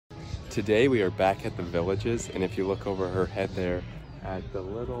Today we are back at the Villages, and if you look over her head there at the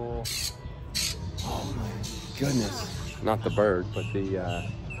little, oh my goodness, not the bird, but the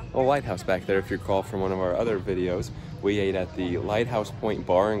little lighthouse back there. If you recall from one of our other videos, we ate at the Lighthouse Point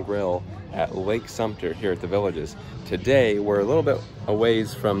Bar and Grill at Lake Sumter here at the Villages. Today we're a little bit a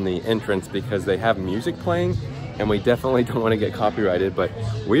ways from the entrance because they have music playing, and we definitely don't want to get copyrighted, but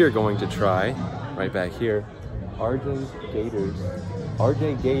we are going to try right back here RJ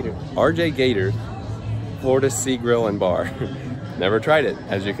Gator Florida Sea Grill and Bar. Never tried it,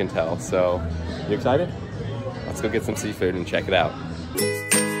 as you can tell. So you excited? Let's go get some seafood and check it out.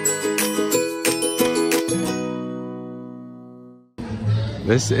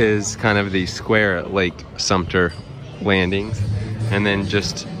 This is kind of the square at Lake Sumter landings, and then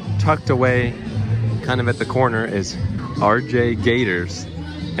just tucked away kind of at the corner is RJ Gators.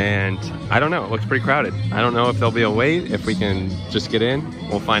 And I don't know, it looks pretty crowded. I don't know if there'll be a wait, if we can just get in,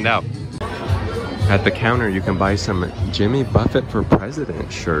 we'll find out. At the counter, you can buy some Jimmy Buffett for President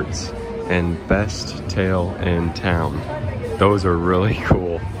shirts and Best Tail in Town. Those are really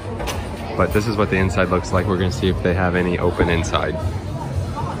cool. But this is what the inside looks like. We're gonna see if they have any open inside.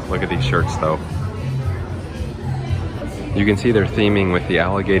 Look at these shirts though. You can see they're theming with the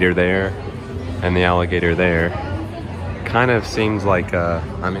alligator there and the alligator there. Kind of seems like,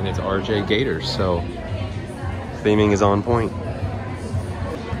 I mean, it's RJ Gators, so theming is on point.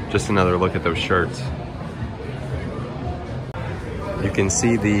 Just another look at those shirts. You can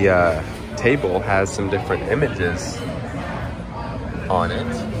see the table has some different images on it.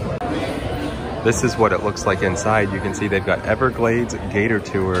 This is what it looks like inside. You can see they've got Everglades Gator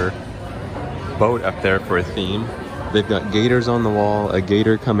Tour boat up there for a theme. They've got gators on the wall, a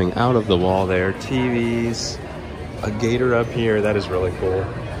gator coming out of the wall there, TVs, a gator up here. That is really cool.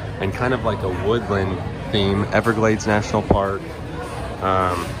 And kind of like a woodland theme, Everglades National Park,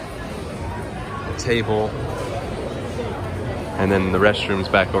 a table, and then the restrooms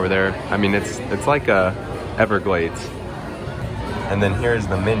back over there. I mean, it's like a Everglades. And then here's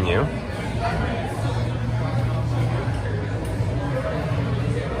the menu.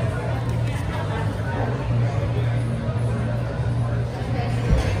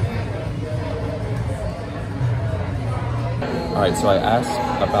 All right, so I asked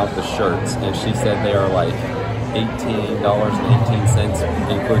about the shirts, and she said they are like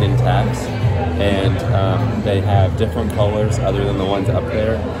 $18.18, including tax. And they have different colors other than the ones up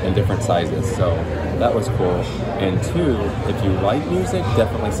there, and different sizes. So that was cool. And two, if you like music,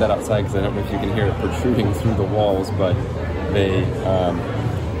 definitely sit outside, because I don't know if you can hear it protruding through the walls, but they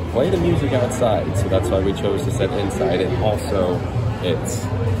play the music outside. So that's why we chose to sit inside. And also, it's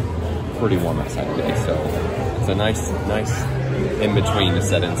pretty warm outside today, so it's a nice in between to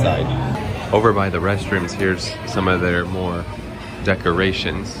sit inside. Over by the restrooms, here's some of their more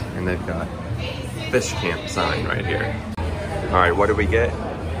decorations, and they've got fish camp sign right here. All right, what did we get? We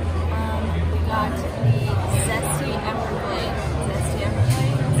got the zesty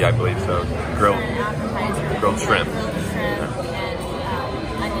Everglades. Yeah, I believe so. Grilled shrimp. Grilled shrimp and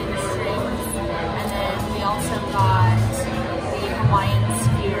onion strings. And then we also got the Hawaiian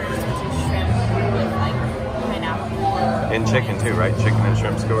skewers, which is shrimp with like pineapple. And chicken too, right? Chicken and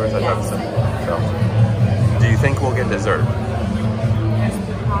shrimp skewers, I thought so. So. Do you think we'll get dessert? There's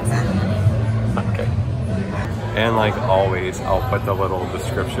possibility. Okay. And like always, I'll put the little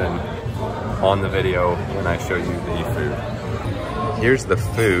description on the video when I show you the food. Here's the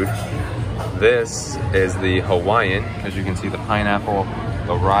food. This is the Hawaiian, because you can see the pineapple,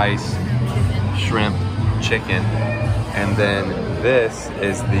 the rice, shrimp, chicken, and then this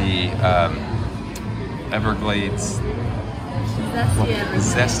is the Everglades,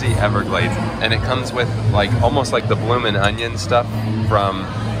 zesty Everglades, and it comes with like almost like the bloomin' onion stuff from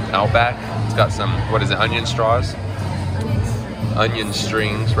Outback. It's got some, what is it, onion straws? Onion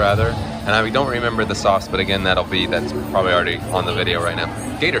strings, rather. And I don't remember the sauce, but again, that's probably already on the video right now.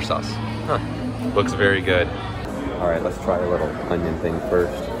 Gator sauce. Huh. Looks very good. All right, let's try a little onion thing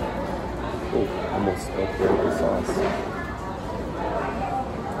first. Oh, almost spilled the sauce.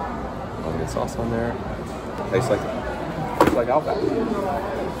 Onion sauce on there. Tastes like Outback.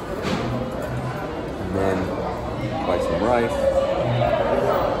 And then try some rice.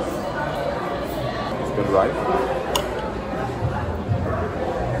 It's good rice.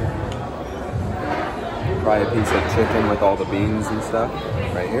 Try a piece of chicken with all the beans and stuff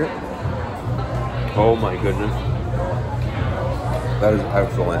right here. Oh my goodness. That is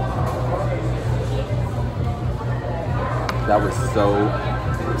excellent. That was so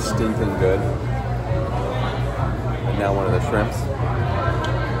stinking good. And now one of the shrimps.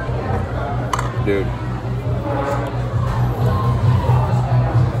 Dude.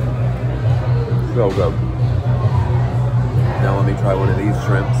 So good. Now let me try one of these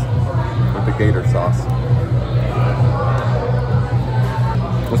shrimps with the Gator sauce.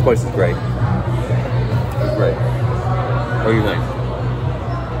 This place is great. It's great. What do you think?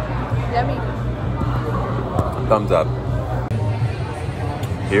 Yummy. Thumbs up.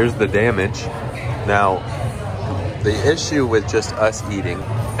 Here's the damage. Now, the issue with just us eating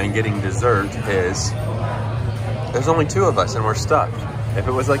and getting dessert is there's only 2 of us and we're stuck. If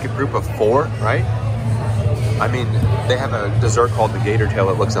it was like a group of 4, right? I mean, they have a dessert called the Gator tail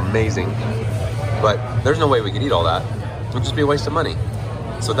that looks amazing, but there's no way we could eat all that. It would just be a waste of money.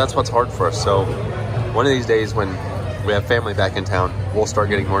 So that's what's hard for us. So one of these days when we have family back in town, we'll start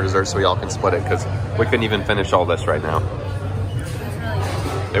getting more dessert so we all can split it, because we couldn't even finish all this right now.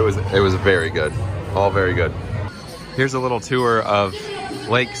 It was very good. All very good. Here's a little tour of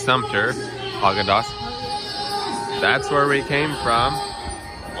Lake Sumter, Agadas. That's where we came from.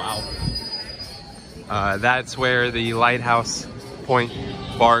 Wow. That's where the Lighthouse Point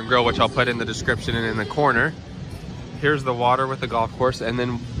Bar and Grill, which I'll put in the description and in the corner. Here's the water with the golf course, and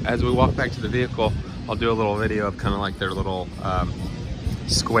then as we walk back to the vehicle, I'll do a little video of kind of like their little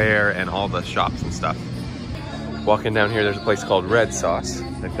square and all the shops and stuff. Walking down here, there's a place called Red Sauce.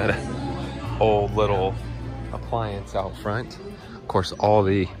 They've got an old little appliance out front. Of course, all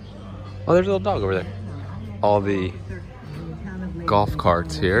the, oh, there's a little dog over there. All the golf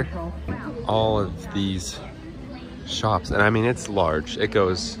carts here. All of these shops, and I mean, it's large. It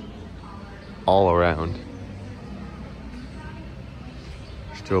goes all around.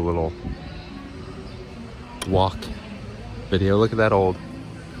 Just do a little walk video. Look at that old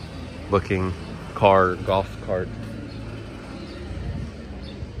looking car, golf cart.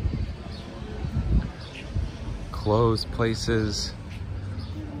 Closed places.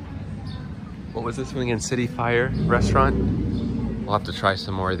 What was this one again? City Fire Restaurant? We'll have to try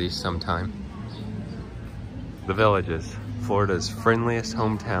some more of these sometime. The Villages, Florida's friendliest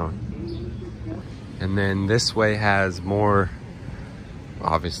hometown. And then this way has more,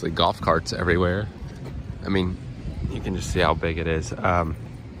 obviously, golf carts everywhere. I mean, you can just see how big it is.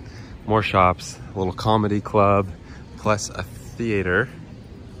 More shops, a little comedy club, plus a theater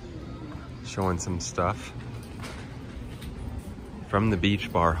showing some stuff. From the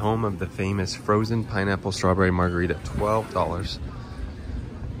Beach Bar, home of the famous frozen pineapple strawberry margarita, $12.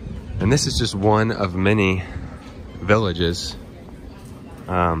 And this is just one of many villages.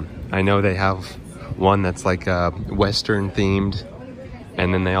 I know they have one that's like Western themed,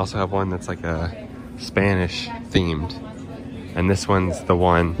 and then they also have one that's like a Spanish themed. And this one's the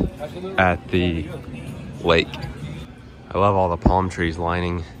one at the lake. I love all the palm trees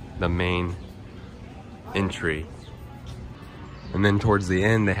lining the main entry. And then towards the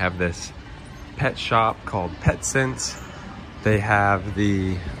end, they have this pet shop called Pet Sense. They have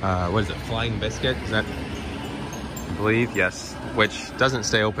the, what is it, Flying Biscuit? Is that, I believe, yes. Which doesn't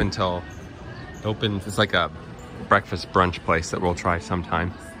stay open till, it's like a breakfast brunch place that we'll try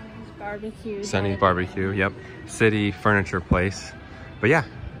sometime. Barbecue. Sunny's Barbecue, yep. City Furniture Place. But yeah,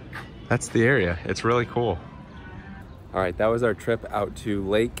 that's the area. It's really cool. All right, that was our trip out to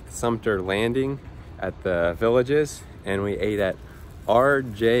Lake Sumter Landing at the Villages, and we ate at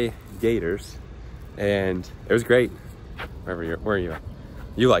RJ Gators, and it was great. Where are you at?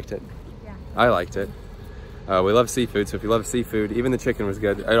 You liked it. Yeah. I liked it. We love seafood, so if you love seafood, even the chicken was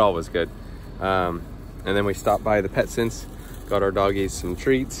good. It all was good. And then we stopped by the Pet Sense, got our doggies some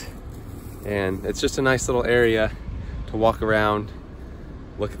treats, and it's just a nice little area to walk around,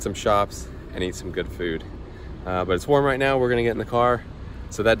 look at some shops, and eat some good food. But it's warm right now. We're gonna get in the car.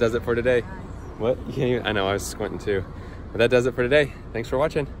 So that does it for today. What? You can't even, I know, I was squinting too. But that does it for today. Thanks for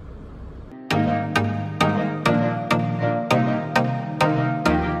watching.